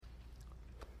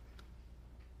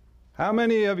How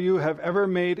many of you have ever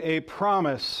made a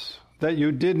promise that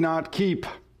you did not keep?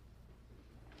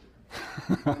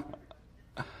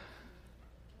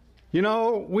 You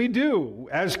know, we do.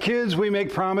 As kids, we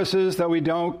make promises that we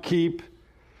don't keep.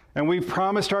 And we've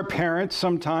promised our parents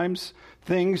sometimes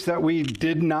things that we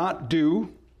did not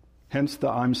do. Hence the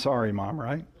 "I'm sorry, Mom,"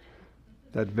 right?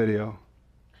 That video.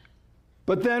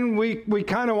 But then we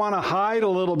kind of want to hide a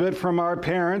little bit from our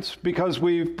parents because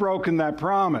we've broken that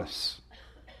promise.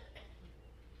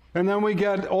 And then we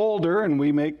get older and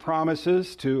we make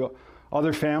promises to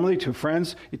other family, to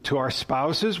friends, to our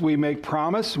spouses. We make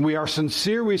promise. We are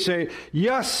sincere. We say,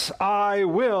 "Yes, I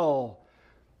will."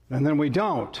 And then we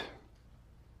don't.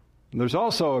 And there's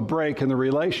also a break in the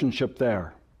relationship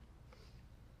there.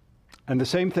 And the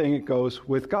same thing it goes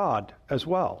with God as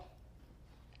well.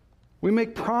 We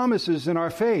make promises in our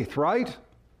faith, right?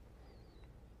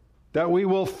 That we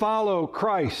will follow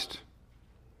Christ,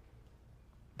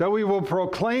 that we will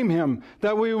proclaim Him,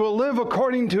 that we will live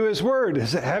according to His Word.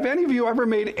 Have any of you ever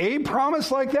made a promise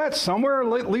like that, somewhere,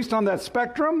 at least on that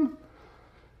spectrum,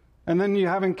 and then you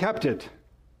haven't kept it?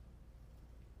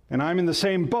 And I'm in the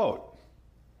same boat.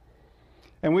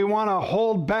 And we want to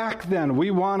hold back then.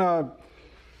 We want to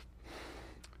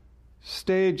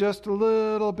stay just a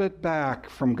little bit back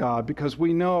from God because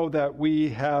we know that we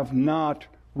have not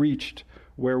reached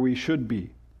where we should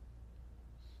be.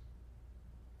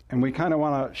 And we kind of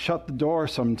want to shut the door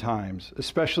sometimes,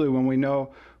 especially when we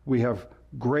know we have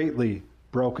greatly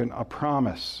broken a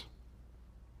promise.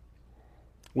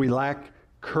 We lack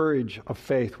courage of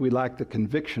faith. We lack the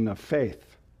conviction of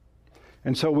faith.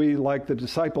 And so we, like the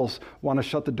disciples, want to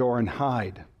shut the door and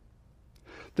hide.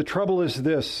 The trouble is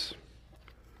this.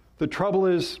 The trouble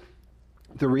is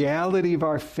the reality of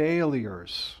our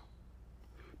failures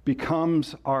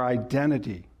becomes our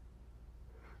identity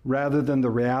rather than the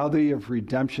reality of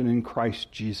redemption in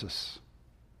Christ Jesus.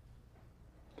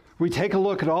 We take a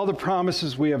look at all the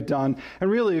promises we have done, and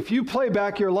really, if you play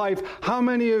back your life, how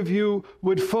many of you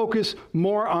would focus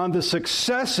more on the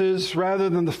successes rather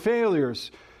than the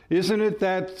failures? Isn't it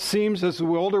that seems as the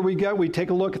older we get, we take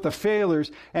a look at the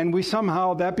failures, and we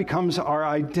somehow, that becomes our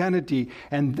identity.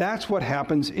 And that's what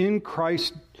happens in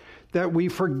Christ, that we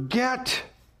forget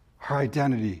our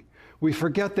identity. We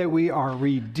forget that we are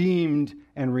redeemed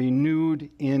and renewed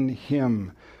in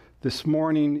Him. This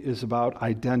morning is about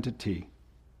identity.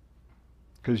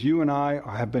 Because you and I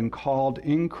have been called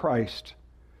in Christ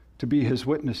to be His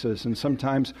witnesses. And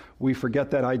sometimes we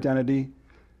forget that identity,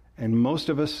 and most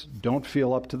of us don't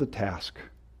feel up to the task.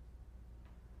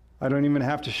 I don't even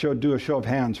have to do a show of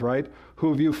hands, right?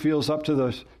 Who of you feels up to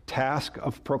the task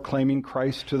of proclaiming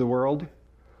Christ to the world?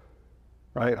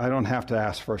 Right? I don't have to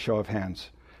ask for a show of hands.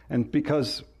 And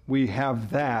because we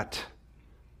have that,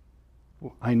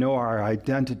 I know our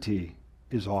identity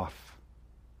is off.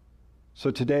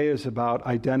 So today is about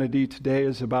identity. Today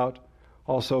is about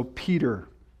also Peter.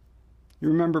 You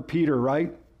remember Peter,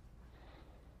 right?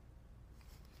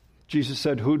 Jesus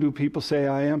said, "Who do people say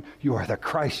I am? You are the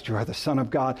Christ. You are the Son of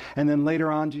God." And then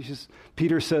later on,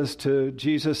 Peter says to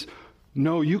Jesus,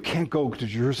 "No, you can't go to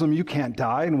Jerusalem. You can't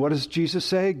die." And what does Jesus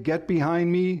say? "Get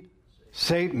behind me,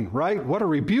 Satan," right? What a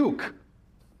rebuke.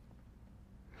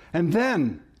 And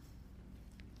then,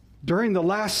 during the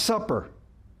Last Supper,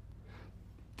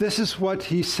 this is what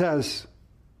he says.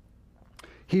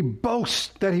 He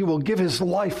boasts that he will give his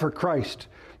life for Christ.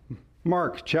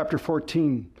 Mark chapter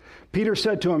 14. Peter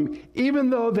said to him, "Even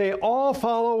though they all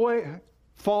fall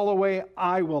away,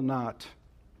 I will not."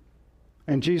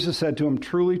 And Jesus said to him,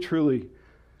 "Truly, truly,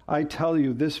 I tell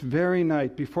you, this very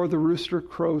night, before the rooster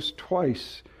crows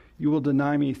twice, you will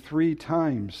deny me 3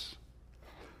 times.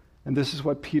 And this is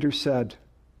what Peter said.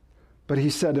 But he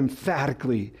said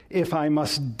emphatically, "If I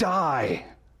must die,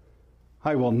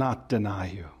 I will not deny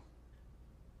you."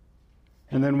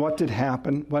 And then what did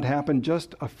happen? What happened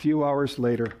just a few hours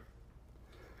later?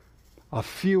 A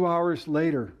few hours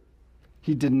later,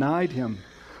 he denied him.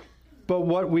 But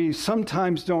what we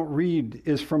sometimes don't read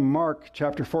is from Mark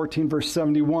chapter 14, verse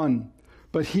 71.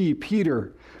 But he,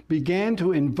 Peter, began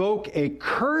to invoke a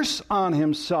curse on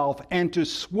himself and to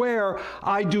swear,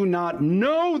 "I do not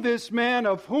know this man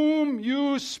of whom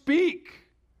you speak."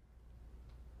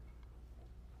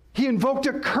 He invoked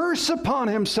a curse upon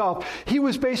himself. He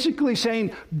was basically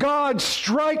saying, "God,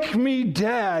 strike me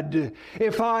dead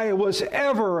if I was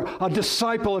ever a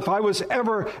disciple, if I was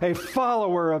ever a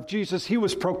follower of Jesus." He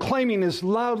was proclaiming as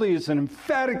loudly as and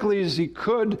emphatically as he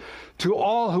could to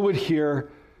all who would hear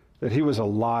that he was a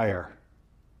liar.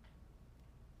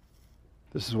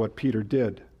 This is what Peter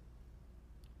did.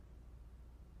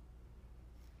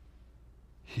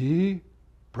 He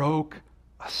broke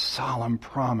a solemn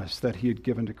promise that he had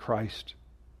given to Christ.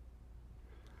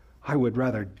 I would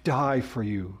rather die for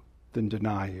you than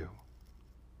deny you.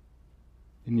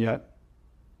 And yet,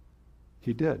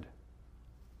 he did.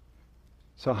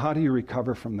 So how do you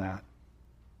recover from that?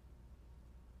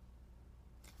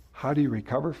 How do you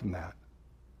recover from that?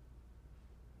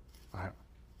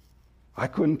 I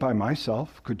couldn't by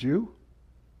myself, could you?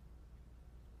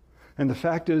 And the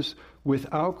fact is,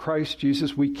 without Christ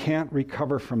Jesus, we can't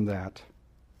recover from that.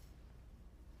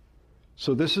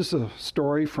 So this is a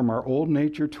story from our old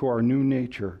nature to our new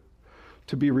nature,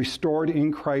 to be restored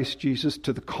in Christ Jesus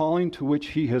to the calling to which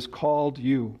he has called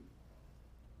you,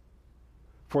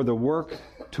 for the work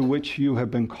to which you have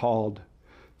been called.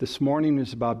 This morning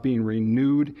is about being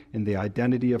renewed in the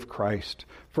identity of Christ.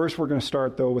 First, we're going to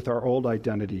start, though, with our old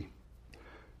identity.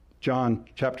 John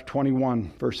chapter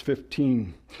 21, verse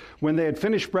 15. When they had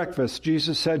finished breakfast,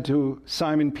 Jesus said to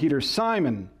Simon Peter,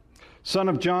 "Simon, son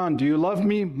of John, do you love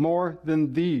me more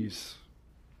than these?"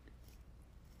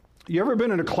 You ever been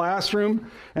in a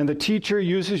classroom and the teacher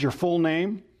uses your full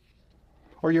name?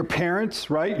 Or your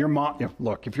parents, right? Your mom.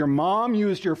 Look, if your mom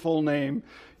used your full name,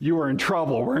 you were in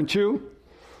trouble, weren't you?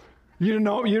 You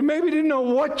maybe didn't know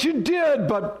what you did,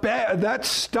 but that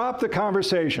stopped the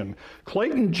conversation.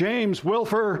 Clayton James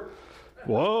Wilfer,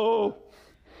 whoa,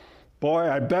 boy,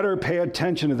 I better pay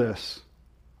attention to this.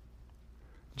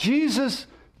 Jesus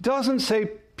doesn't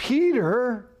say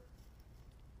Peter.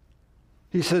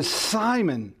 He says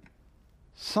Simon,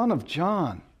 son of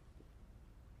John.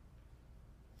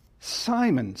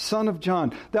 Simon, son of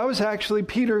John. That was actually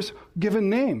Peter's given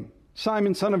name,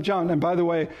 Simon, son of John. And by the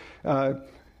way,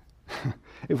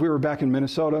 if we were back in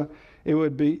Minnesota, it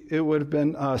would have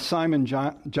been Simon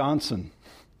Johnson,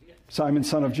 Simon,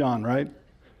 son of John, right?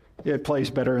 It plays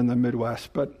better in the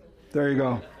Midwest, but there you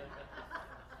go.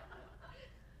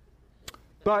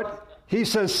 But he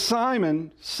says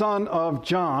Simon, son of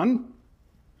John,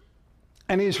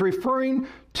 and he's referring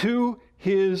to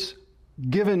his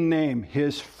given name,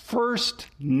 his first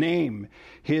name,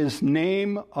 his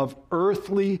name of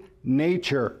earthly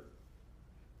nature.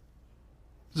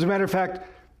 As a matter of fact,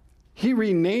 he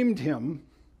renamed him.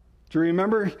 Do you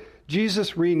remember?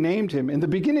 Jesus renamed him. In the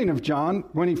beginning of John,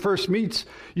 when he first meets,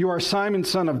 "You are Simon,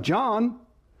 son of John.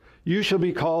 You shall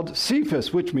be called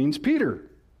Cephas," which means Peter.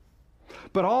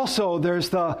 But also there's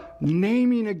the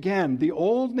naming again, the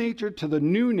old nature to the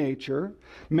new nature.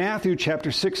 Matthew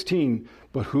chapter 16.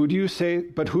 But who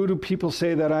do people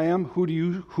say that I am? Who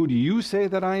do you say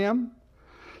that I am?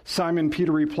 Simon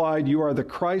Peter replied, "You are the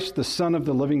Christ, the Son of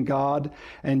the living God."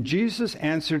 And Jesus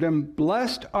answered him,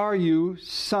 "Blessed are you,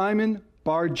 Simon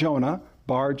Bar-Jonah."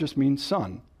 Bar just means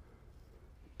son.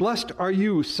 "Blessed are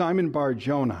you, Simon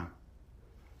Bar-Jonah.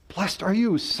 Blessed are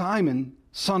you, Simon,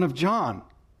 son of John."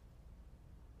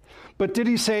 But did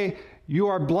he say, "You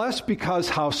are blessed because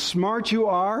how smart you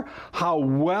are, how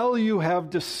well you have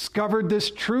discovered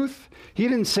this truth"? He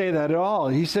didn't say that at all.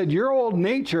 He said, your old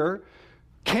nature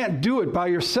can't do it by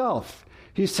yourself.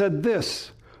 He said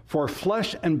this, "For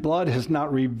flesh and blood has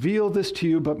not revealed this to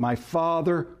you, but my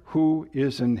Father who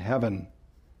is in heaven."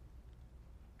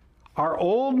 Our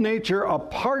old nature,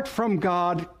 apart from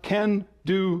God, can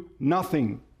do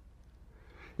nothing.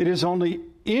 It is only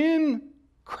in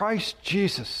Christ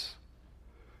Jesus,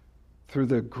 through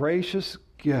the gracious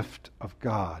gift of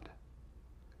God,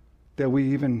 that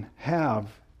we even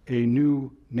have a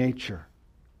new nature.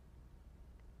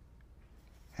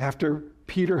 After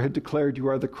Peter had declared, "You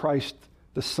are the Christ,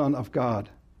 the Son of God,"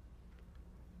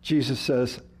 Jesus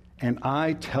says, "And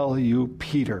I tell you,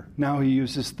 Peter." Now he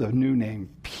uses the new name,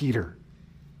 Peter.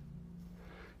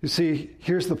 You see,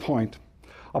 here's the point.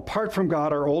 Apart from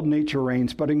God, our old nature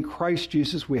reigns, but in Christ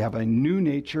Jesus we have a new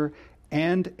nature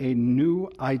and a new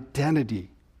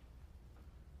identity.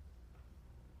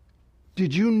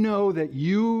 Did you know that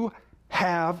you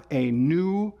have a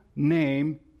new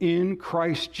name in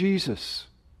Christ Jesus?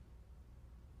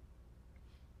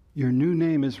 Your new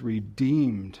name is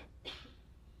redeemed.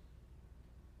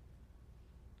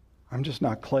 I'm just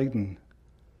not Clayton.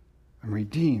 I'm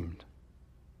redeemed.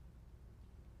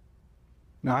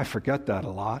 Now, I forget that a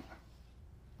lot.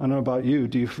 I don't know about you.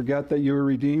 Do you forget that you were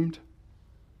redeemed?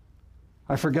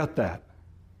 I forget that.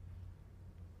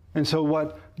 And so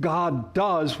what God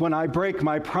does when I break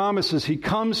my promises, he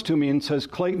comes to me and says,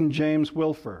 "Clayton James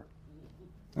Wilfer."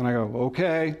 And I go,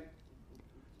 "Okay,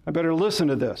 I better listen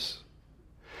to this."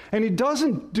 And he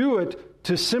doesn't do it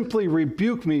to simply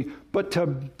rebuke me, but to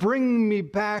bring me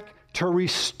back, to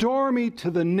restore me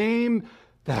to the name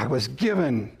that I was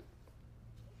given.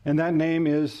 And that name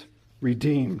is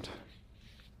redeemed.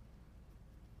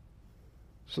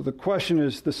 So the question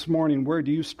is this morning, where do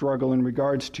you struggle in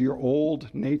regards to your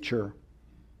old nature?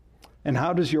 And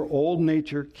how does your old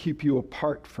nature keep you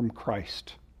apart from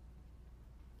Christ?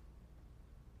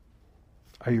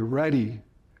 Are you ready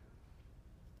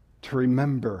to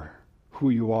remember who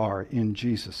you are in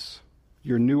Jesus,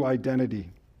 your new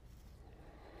identity?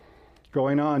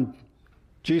 Going on,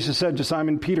 Jesus said to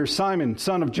Simon Peter, "Simon,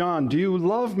 son of John, do you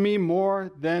love me more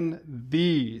than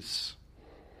these?"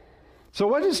 So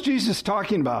what is Jesus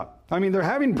talking about? I mean, they're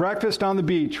having breakfast on the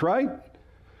beach, right?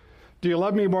 Do you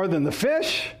love me more than the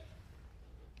fish?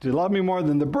 Do you love me more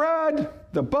than the bread,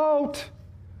 the boat?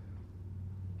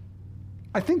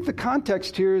 I think the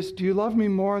context here is, do you love me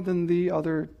more than the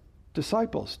other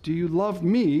disciples? Do you love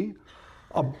me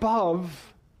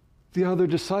above the other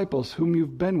disciples whom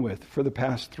you've been with for the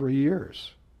past 3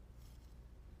 years?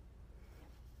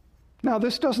 Now,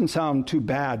 this doesn't sound too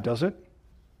bad, does it?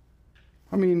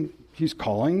 I mean, he's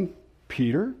calling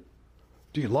Peter,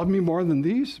 do you love me more than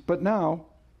these? But now,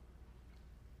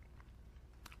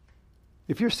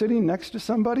 if you're sitting next to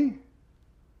somebody,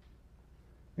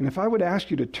 and if I would ask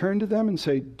you to turn to them and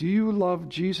say, do you love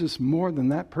Jesus more than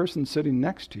that person sitting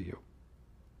next to you?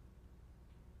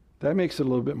 That makes it a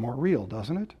little bit more real,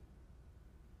 doesn't it?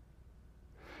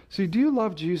 See, do you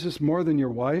love Jesus more than your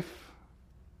wife,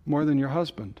 more than your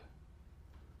husband,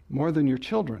 more than your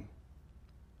children,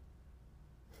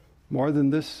 more than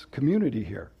this community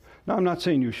here? Now, I'm not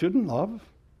saying you shouldn't love,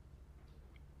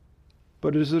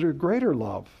 but is it a greater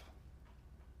love?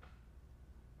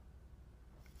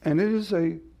 And it is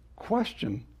a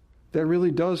question that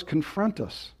really does confront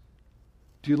us.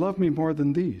 Do you love me more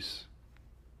than these?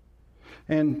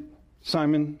 And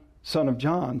Simon, son of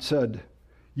John, said,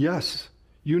 "Yes,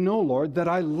 you know, Lord, that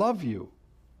I love you."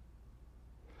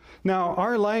 Now,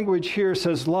 our language here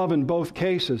says love in both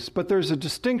cases, but there's a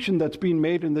distinction that's being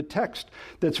made in the text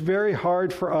that's very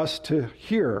hard for us to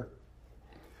hear.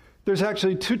 There's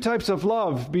actually two types of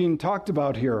love being talked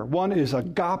about here. One is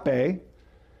agape,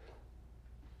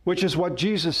 which is what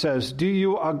Jesus says, do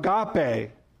you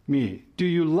agape me? Do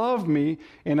you love me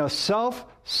in a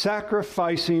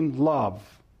self-sacrificing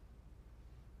love?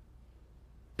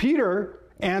 Peter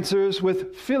answers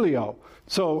with phileo.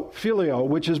 So phileo,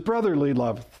 which is brotherly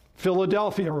love.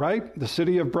 Philadelphia, right? The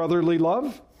city of brotherly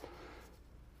love.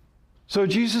 So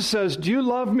Jesus says, do you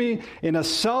love me in a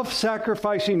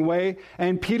self-sacrificing way?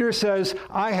 And Peter says,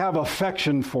 I have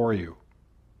affection for you.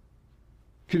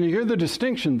 Can you hear the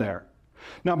distinction there?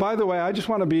 Now, by the way, I just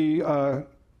want to be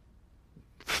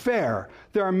fair.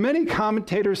 There are many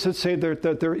commentators that say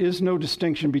that there is no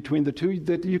distinction between the two,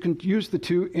 that you can use the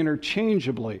two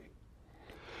interchangeably.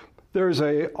 There's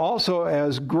also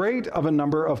as great of a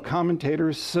number of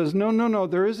commentators says, no,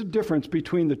 there is a difference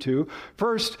between the two.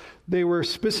 First, they were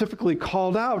specifically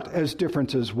called out as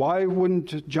differences. Why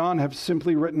wouldn't John have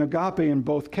simply written agape in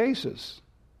both cases?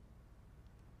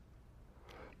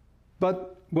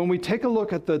 But when we take a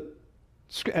look at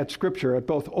Scripture, at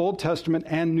both Old Testament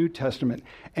and New Testament,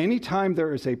 anytime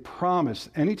there is a promise,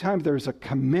 anytime there is a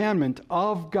commandment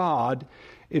of God,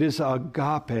 it is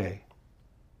agape.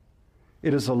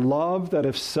 It is a love that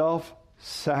is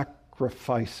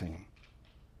self-sacrificing.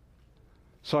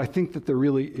 So I think that there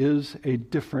really is a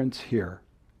difference here.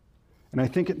 And I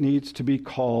think it needs to be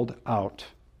called out.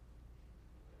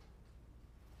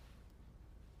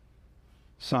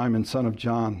 Simon, son of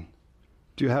John,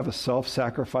 do you have a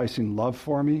self-sacrificing love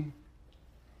for me?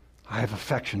 I have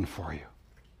affection for you.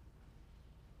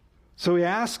 So he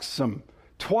asks him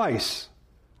twice,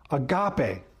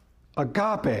 agape.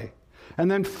 And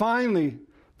then finally,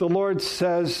 the Lord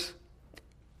says,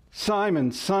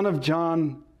 Simon, son of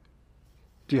John,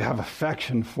 do you have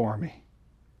affection for me?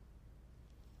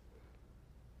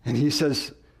 And he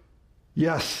says,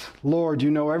 yes, Lord,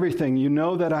 you know everything. You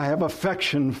know that I have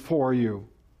affection for you.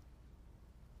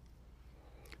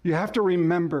 You have to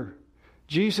remember,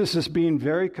 Jesus is being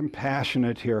very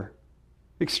compassionate here,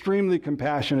 extremely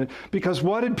compassionate, because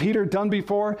what had Peter done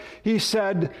before? He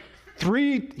said,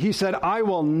 I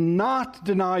will not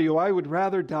deny you. I would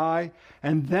rather die.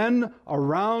 And then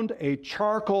around a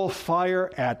charcoal fire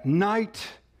at night,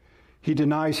 he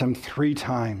denies him 3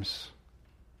 times.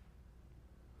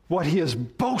 What he has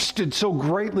boasted so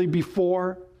greatly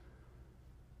before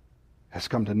has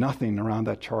come to nothing around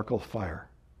that charcoal fire.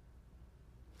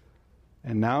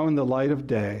 And now in the light of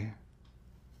day,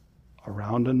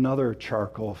 around another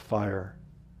charcoal fire,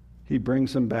 he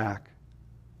brings him back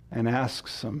and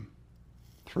asks him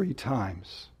 3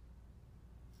 times,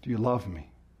 do you love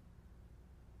me?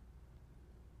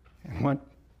 And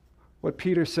what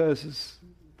Peter says is,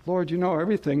 Lord, you know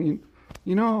everything.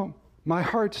 You know, my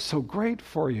heart is so great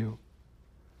for you.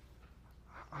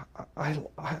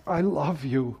 I love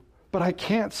you. But I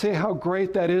can't say how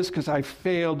great that is because I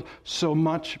failed so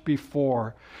much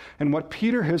before. And what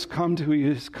Peter has come to, he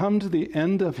has come to the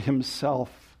end of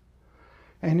himself.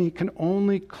 And he can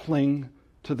only cling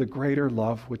to the greater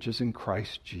love which is in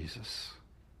Christ Jesus.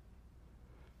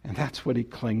 And that's what he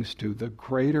clings to, the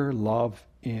greater love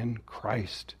in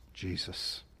Christ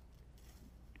Jesus.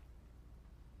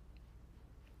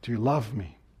 Do you love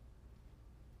me?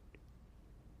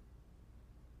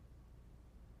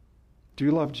 Do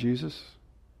you love Jesus?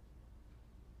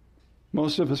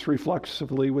 Most of us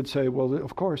reflexively would say, well,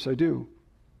 of course I do.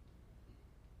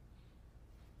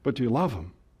 But do you love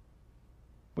him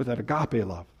with that agape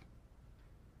love?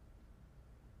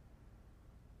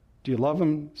 Do you love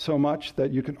him so much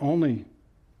that you can only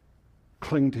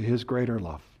cling to his greater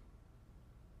love?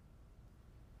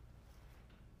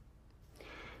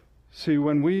 See,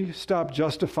 when we stop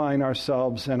justifying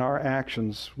ourselves and our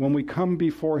actions, when we come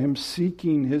before him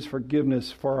seeking his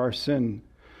forgiveness for our sin,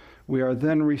 we are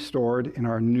then restored in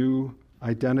our new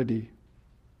identity.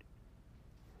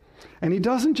 And he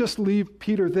doesn't just leave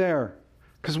Peter there,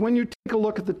 because when you take a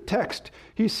look at the text,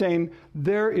 he's saying,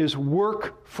 there is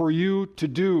work for you to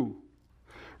do.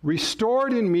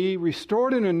 Restored in me,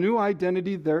 restored in a new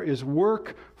identity, there is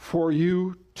work for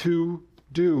you to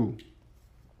do.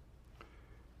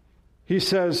 He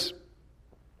says,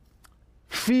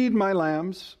 feed my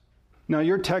lambs. Now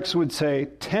your text would say,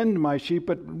 tend my sheep,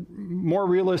 but more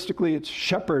realistically, it's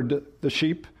shepherd the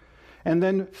sheep, and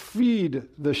then feed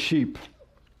the sheep.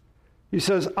 He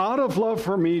says, out of love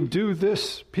for me, do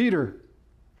this, Peter.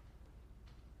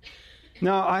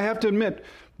 Now, I have to admit,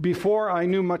 before I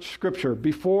knew much Scripture,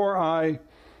 before I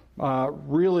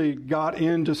really got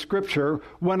into Scripture,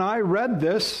 when I read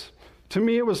this, to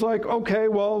me it was like, okay,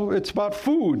 well, it's about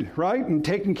food, right? And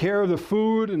taking care of the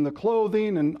food and the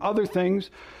clothing and other things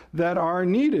that are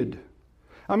needed.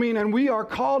 I mean, and we are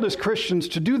called as Christians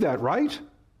to do that, right?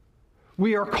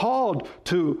 We are called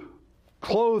to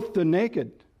clothe the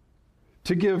naked,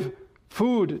 to give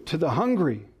food to the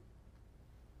hungry,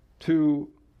 to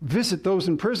visit those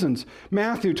in prisons.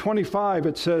 Matthew 25,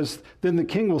 it says, then the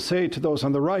king will say to those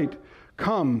on the right,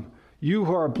 come, you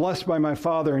who are blessed by my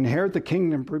Father, inherit the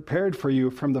kingdom prepared for you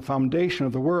from the foundation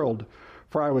of the world.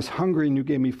 For I was hungry, and you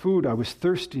gave me food. I was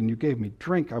thirsty, and you gave me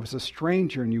drink. I was a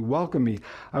stranger, and you welcomed me.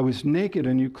 I was naked,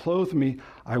 and you clothed me.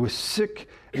 I was sick,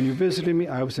 and you visited me.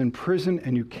 I was in prison,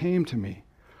 and you came to me.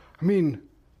 I mean,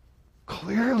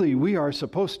 clearly we are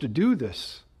supposed to do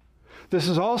this. This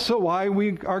is also why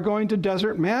we are going to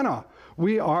Desert Manna.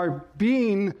 We are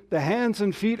being the hands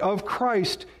and feet of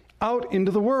Christ out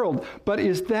into the world. But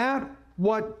is that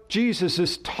what Jesus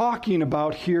is talking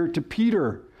about here to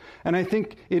Peter? And I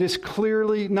think it is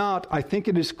clearly not. I think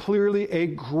it is clearly a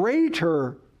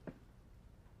greater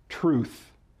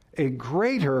truth, a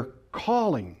greater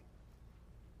calling,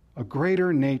 a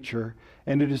greater nature,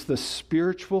 and it is the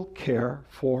spiritual care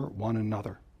for one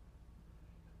another.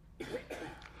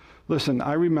 Listen,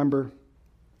 I remember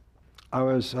I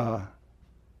was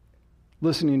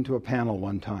listening to a panel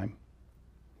one time,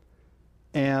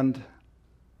 and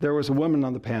there was a woman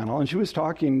on the panel, and she was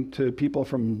talking to people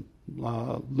from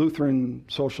Lutheran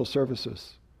Social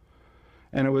Services.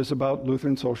 And it was about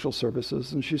Lutheran Social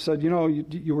Services. And she said,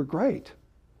 you were great.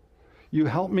 You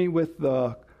helped me with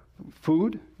the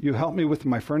food. You helped me with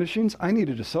my furnishings. I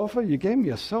needed a sofa. You gave me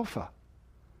a sofa.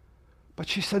 But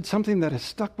she said something that has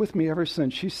stuck with me ever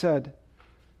since. She said,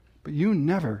 but you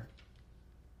never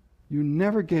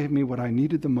gave me what I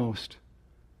needed the most,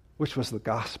 which was the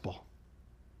gospel.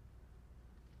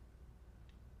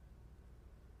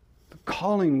 The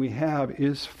calling we have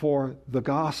is for the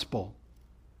gospel.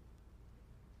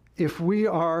 If we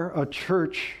are a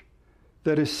church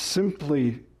that is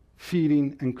simply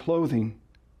feeding and clothing,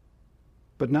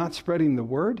 but not spreading the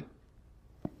word,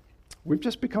 we've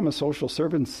just become a social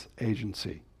servants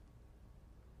agency.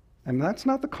 And that's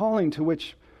not the calling to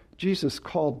which Jesus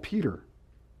called Peter.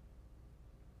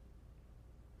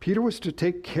 Peter was to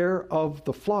take care of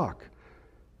the flock,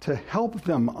 to help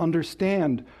them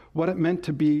understand what it meant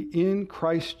to be in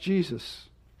Christ Jesus.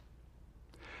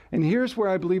 And here's where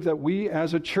I believe that we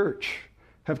as a church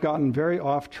have gotten very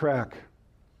off track.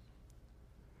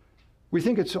 We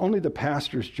think it's only the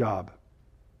pastor's job.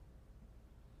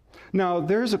 Now,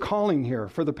 there's a calling here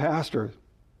for the pastor.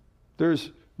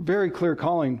 There's very clear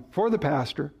calling for the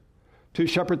pastor to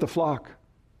shepherd the flock.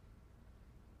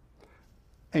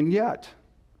 And yet,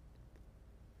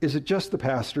 is it just the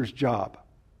pastor's job?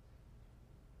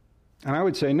 And I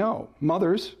would say no.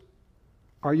 Mothers,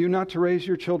 are you not to raise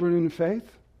your children in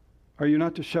faith? Are you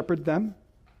not to shepherd them?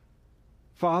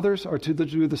 Fathers are to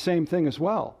do the same thing as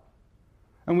well.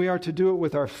 and we are to do it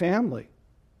with our family,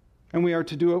 and we are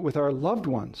to do it with our loved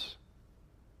ones.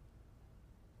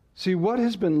 See, what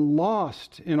has been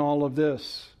lost in all of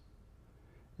this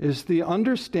is the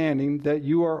understanding that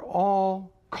you are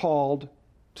all called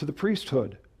to the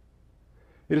priesthood.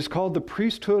 It is called the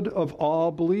priesthood of all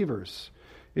believers.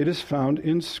 It is found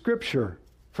in Scripture.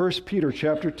 1 Peter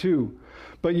chapter 2.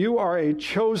 But you are a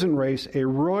chosen race, a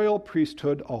royal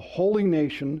priesthood, a holy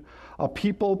nation, a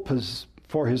people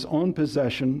for his own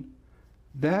possession,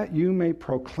 that you may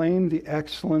proclaim the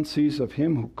excellencies of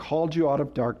him who called you out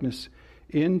of darkness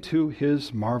into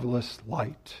his marvelous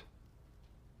light.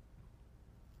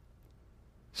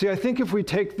 See, I think if we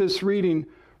take this reading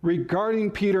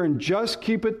regarding Peter and just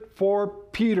keep it for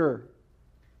Peter,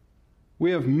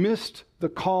 we have missed the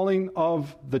calling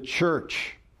of the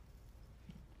church.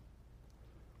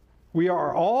 We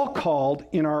are all called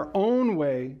in our own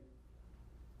way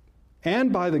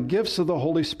and by the gifts of the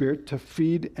Holy Spirit to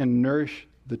feed and nourish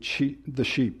the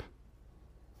sheep.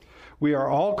 We are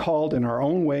all called in our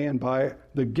own way and by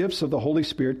the gifts of the Holy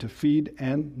Spirit to feed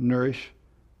and nourish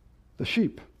the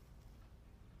sheep.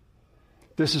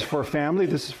 This is for family,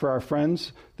 this is for our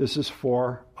friends, this is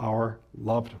for our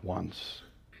loved ones.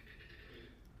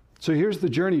 So here's the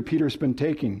journey Peter's been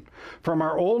taking. From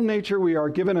our old nature, we are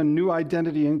given a new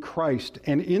identity in Christ,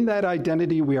 and in that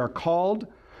identity, we are called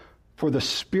for the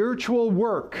spiritual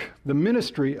work, the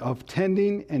ministry of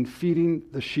tending and feeding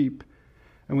the sheep.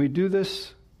 And we do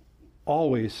this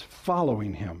always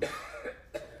following him.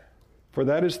 For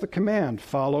that is the command,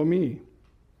 follow me.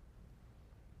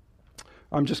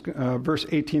 Verse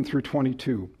 18 through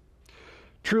 22.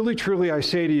 Truly, truly, I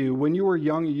say to you, when you were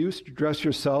young, you used to dress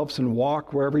yourselves and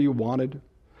walk wherever you wanted.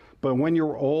 But when you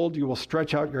are old, you will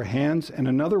stretch out your hands, and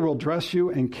another will dress you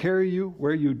and carry you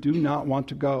where you do not want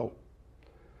to go.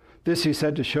 This he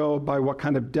said to show by what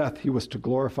kind of death he was to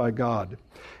glorify God.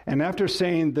 And after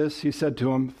saying this, he said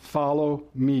to him, follow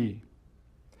me.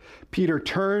 Peter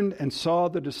turned and saw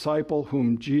the disciple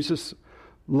whom Jesus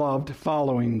loved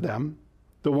following them,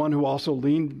 the one who also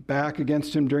leaned back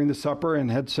against him during the supper and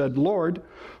had said, Lord,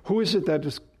 who is it that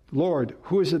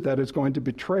is going to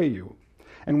betray you?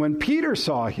 And when Peter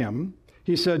saw him,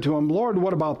 he said to him, Lord,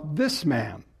 what about this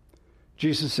man?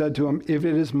 Jesus said to him, if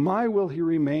it is my will he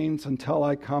remains until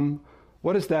I come,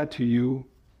 what is that to you?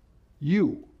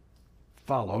 You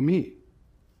follow me.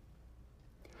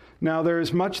 Now, there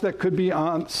is much that could be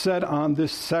said on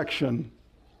this section.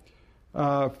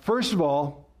 First of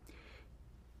all,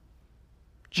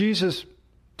 Jesus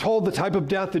told the type of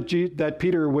death that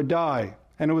Peter would die,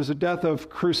 and it was a death of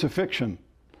crucifixion.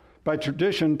 By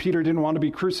tradition, Peter didn't want to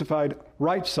be crucified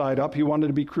right side up. He wanted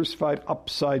to be crucified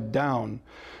upside down.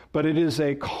 But it is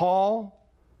a call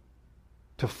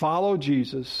to follow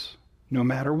Jesus no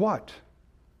matter what.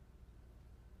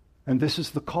 And this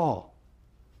is the call,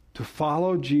 to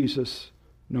follow Jesus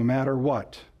no matter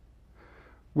what.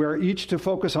 We are each to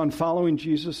focus on following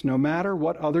Jesus no matter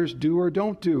what others do or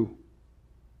don't do.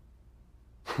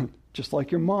 Just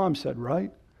like your mom said,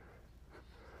 right?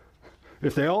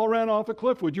 If they all ran off a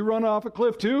cliff, would you run off a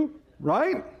cliff too?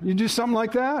 Right? You do something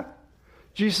like that?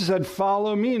 Jesus said,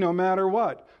 follow me no matter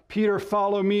what. Peter,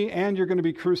 follow me and you're going to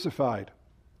be crucified.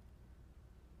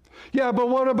 Yeah, but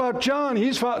what about John?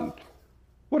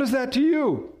 What is that to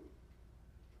you?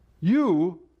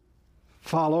 You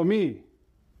follow me.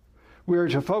 We are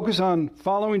to focus on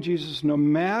following Jesus no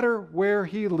matter where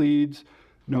he leads,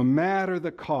 no matter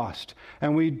the cost.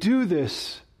 And we do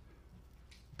this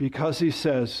because he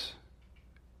says,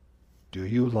 do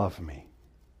you love me?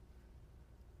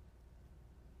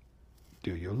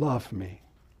 Do you love me?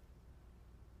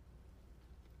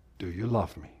 Do you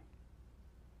love me?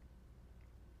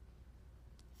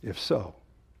 If so,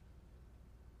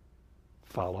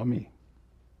 follow me.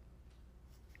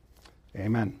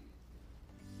 Amen.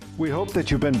 We hope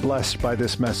that you've been blessed by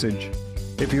this message.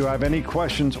 If you have any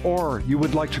questions or you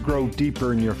would like to grow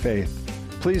deeper in your faith,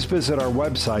 please visit our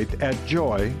website at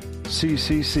joyccc.com.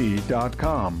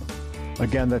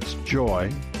 Again, that's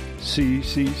joyccc.com.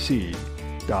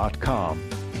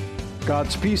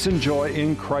 God's peace and joy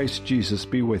in Christ Jesus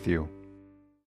be with you.